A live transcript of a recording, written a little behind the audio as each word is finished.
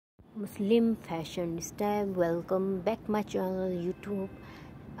Muslim fashion style. Welcome back my channel YouTube.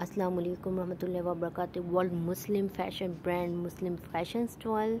 Assalamu alaikum warahmatullahi wabarakatuh. World Muslim fashion brand Muslim fashion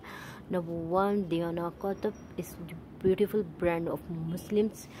style. Number one, Diana Kotub is the beautiful brand of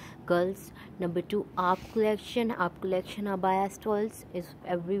Muslims girls. Number two, Aap collection abaya styles is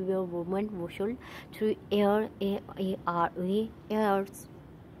everywhere woman should through airs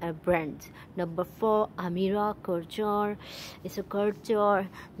brands. Number 4, Amira Couture is a couture.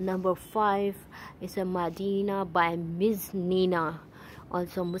 Number 5 is a Madina by Miss Nina,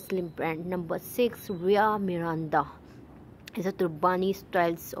 also Muslim brand. Number 6, Ria Miranda is a Turbani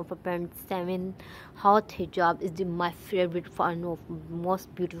styles of a brand. 7, Hot Hijab is my favorite one of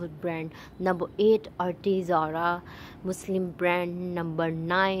most beautiful brand. Number 8, Artizara Muslim brand. Number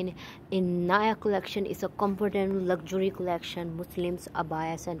 9, Inaya collection is a comfortable luxury collection, Muslims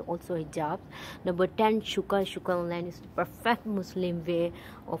abayas and also hijab. Number 10, Shukar line is the perfect Muslim way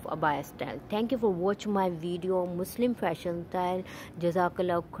of abaya style. Thank you for watching my video Muslim fashion style.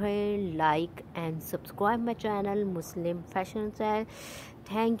 Jazakallah khair. Like and subscribe my channel Muslim fashion style.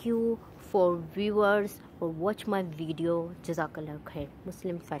 Thank you for viewers for watch my video. Jazakallah khair.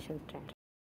 Muslim fashion style.